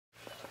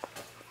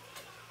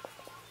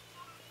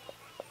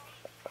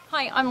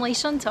Hi, I'm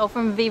Leigh-Chantelle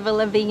from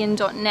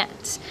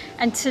VivaLaVegan.net,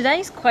 and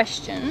today's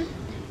question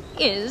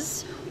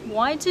is,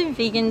 why do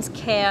vegans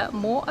care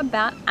more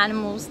about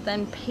animals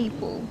than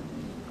people?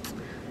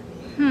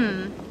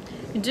 Do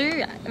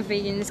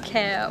vegans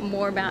care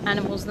more about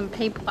animals than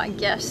people, I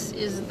guess,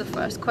 is the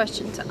first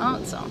question to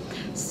answer.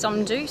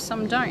 Some do,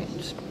 some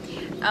don't.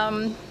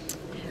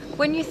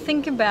 When you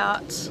think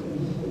about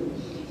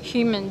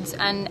humans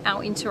and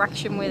our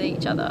interaction with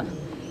each other,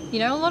 you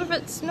know, a lot of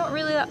it's not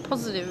really that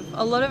positive.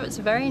 A lot of it's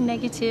very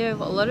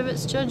negative, a lot of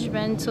it's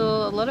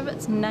judgmental, a lot of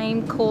it's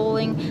name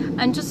calling,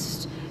 and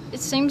just it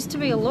seems to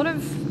be a lot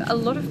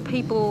of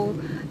people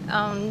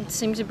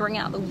seem to bring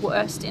out the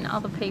worst in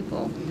other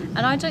people,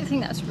 and I don't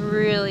think that's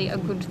really a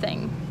good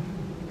thing.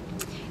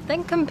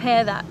 Then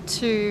compare that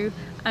to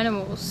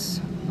animals,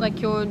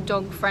 like your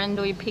dog friend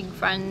or your pig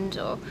friend,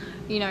 or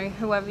you know,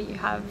 whoever you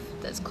have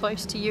that's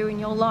close to you in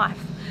your life,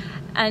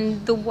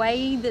 and the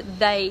way that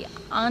they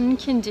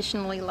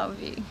unconditionally love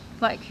you,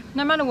 like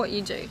no matter what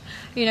you do.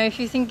 You know, if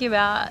you think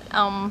about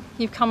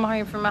you've come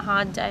home from a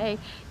hard day,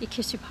 you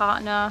kiss your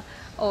partner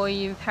or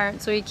your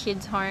parents or your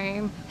kids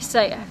home,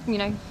 say, you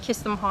know, kiss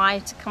them hi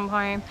to come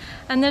home,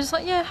 and they're just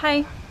like, yeah,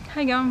 hey, how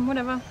you going,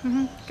 whatever,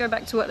 go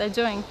back to what they're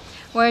doing.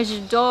 Whereas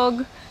your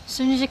dog, as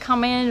soon as you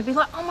come in, it'll be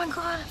like, oh my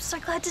god, I'm so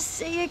glad to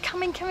see you,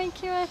 come in,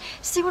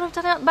 see what I've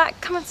done out the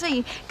back, come and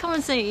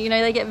see. You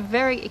know, they get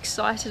very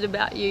excited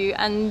about you,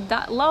 and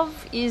that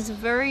love is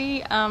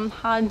very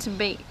hard to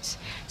beat.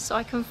 So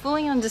I can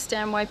fully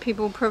understand why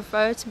people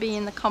prefer to be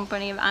in the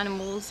company of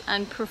animals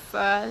and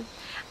prefer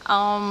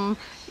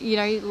you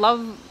know,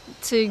 love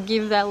to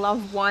give their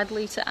love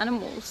widely to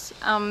animals.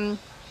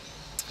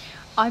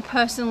 I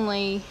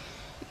personally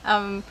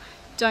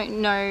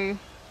don't know,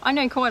 I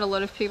know quite a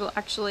lot of people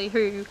actually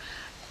who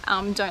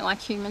don't like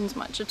humans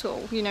much at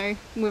all. You know,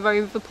 we've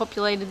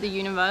overpopulated the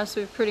universe,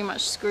 we've pretty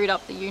much screwed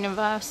up the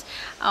universe,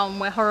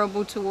 we're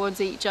horrible towards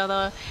each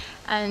other,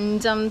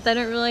 and they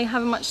don't really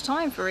have much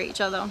time for each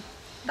other.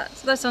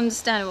 That's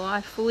understandable, I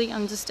fully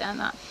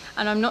understand that,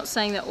 and I'm not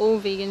saying that all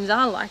vegans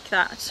are like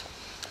that,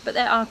 but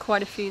there are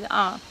quite a few that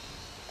are.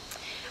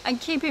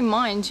 And keep in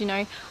mind, you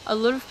know, a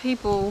lot of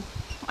people,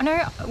 I know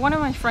one of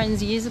my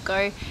friends years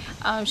ago,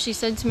 she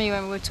said to me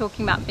when we were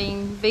talking about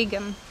being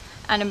vegan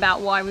and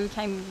about why we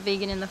became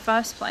vegan in the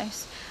first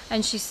place,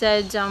 and she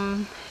said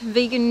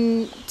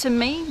vegan, to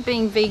me,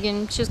 being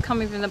vegan, she was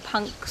coming from the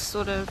punk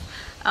sort of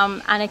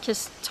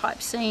anarchist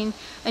type scene,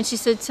 and she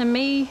said to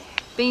me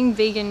being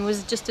vegan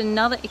was just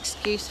another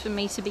excuse for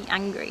me to be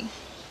angry.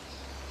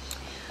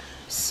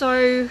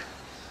 So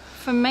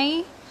for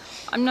me,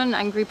 I'm not an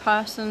angry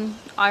person.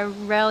 I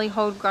rarely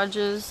hold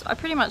grudges. I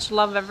pretty much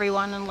love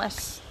everyone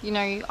unless, you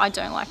know, I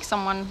don't like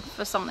someone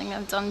for something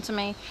they've done to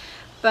me.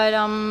 But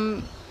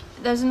I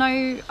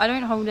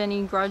don't hold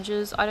any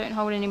grudges. I don't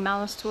hold any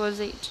malice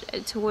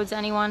towards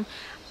anyone,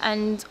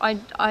 and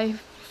I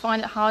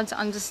find it hard to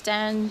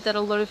understand that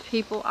a lot of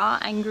people are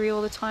angry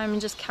all the time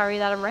and just carry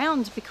that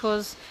around,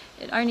 because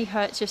it only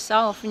hurts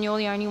yourself, and you're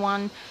the only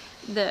one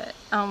that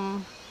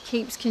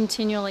keeps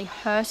continually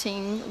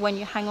hurting when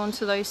you hang on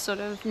to those sort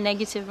of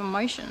negative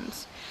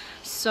emotions.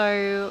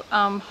 So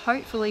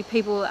hopefully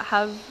people that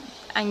have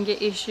anger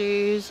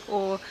issues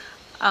or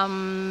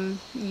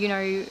you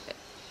know,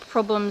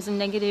 problems and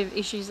negative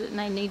issues that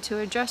they need to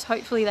address,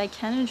 hopefully they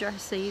can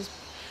address these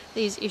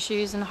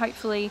issues, and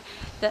hopefully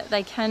that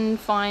they can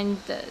find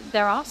that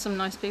there are some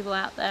nice people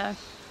out there.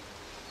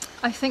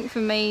 I think for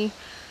me,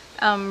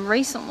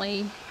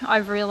 recently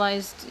I've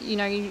realized, you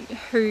know,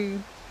 who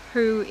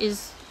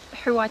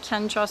I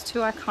can trust,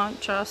 who I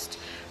can't trust,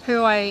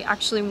 who I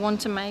actually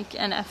want to make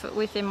an effort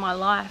with in my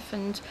life,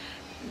 and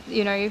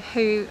you know,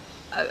 who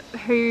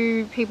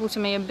people to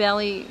me are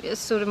barely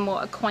sort of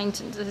more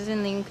acquaintances,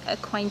 in the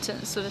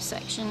acquaintance sort of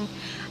section.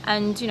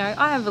 And you know,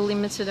 I have a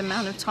limited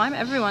amount of time,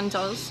 everyone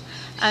does,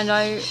 and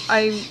I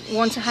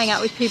want to hang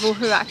out with people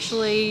who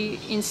actually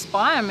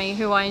inspire me,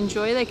 who I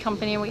enjoy their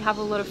company and we have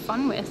a lot of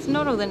fun with,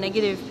 not all the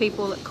negative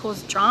people that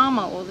cause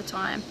drama all the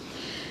time.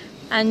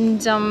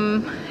 And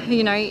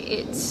you know,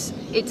 it's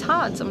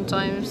hard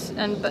sometimes,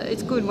 but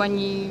it's good when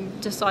you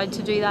decide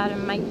to do that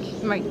and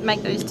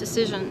make those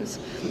decisions.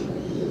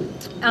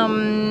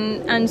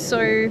 And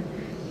so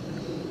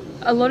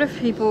a lot of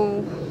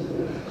people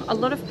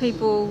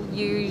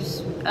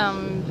use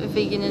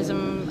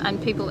veganism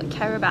and people that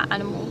care about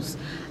animals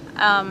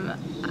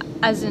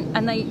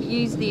and they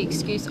use the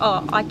excuse,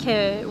 oh, I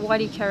care, why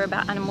do you care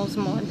about animals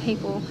more than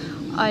people?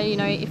 You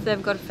know, if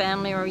they've got a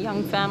family or a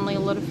young family, a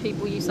lot of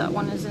people use that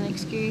one as an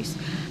excuse,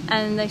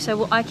 and they say,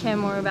 well, I care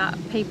more about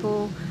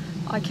people,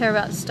 I care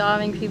about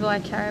starving people, I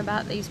care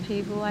about these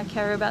people, I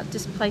care about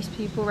displaced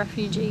people,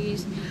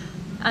 refugees.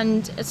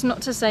 And it's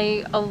not to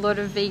say a lot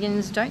of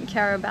vegans don't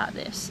care about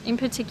this. In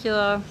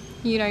particular,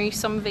 you know,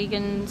 some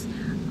vegans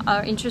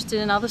are interested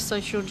in other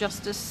social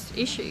justice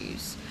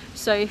issues.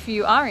 So if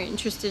you are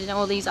interested in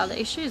all these other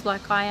issues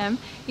like I am,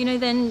 you know,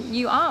 then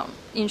you are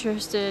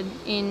interested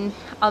in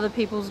other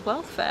people's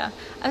welfare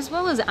as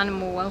well as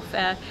animal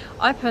welfare.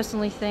 I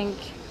personally think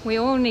We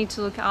all need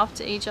to look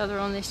after each other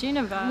on this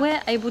universe.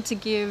 We're able to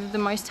give the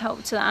most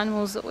help to the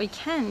animals that we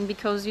can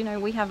because, you know,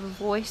 we have a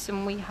voice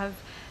and we have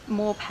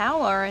more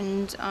power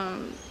and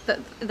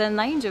than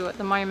they do at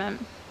the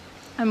moment,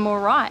 and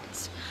more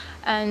rights.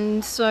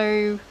 And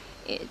so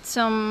it's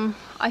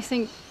I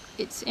think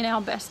it's in our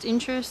best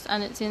interest,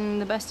 and it's in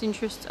the best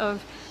interest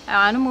of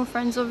our animal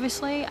friends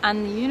obviously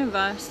and the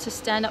universe, to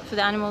stand up for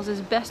the animals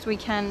as best we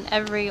can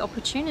every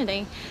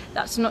opportunity.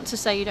 That's not to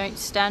say you don't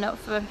stand up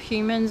for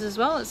humans as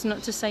well. It's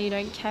not to say you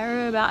don't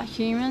care about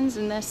humans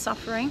and their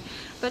suffering,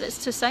 but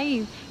it's to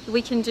say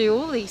we can do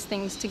all these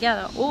things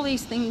together. All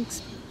these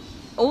things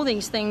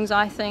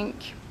I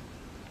think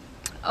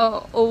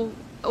are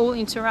all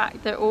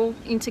interact. They're all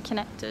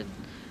interconnected.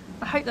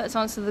 I hope that's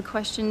answered the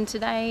question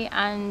today,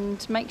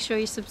 and make sure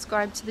you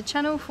subscribe to the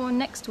channel for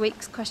next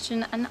week's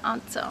question and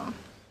answer.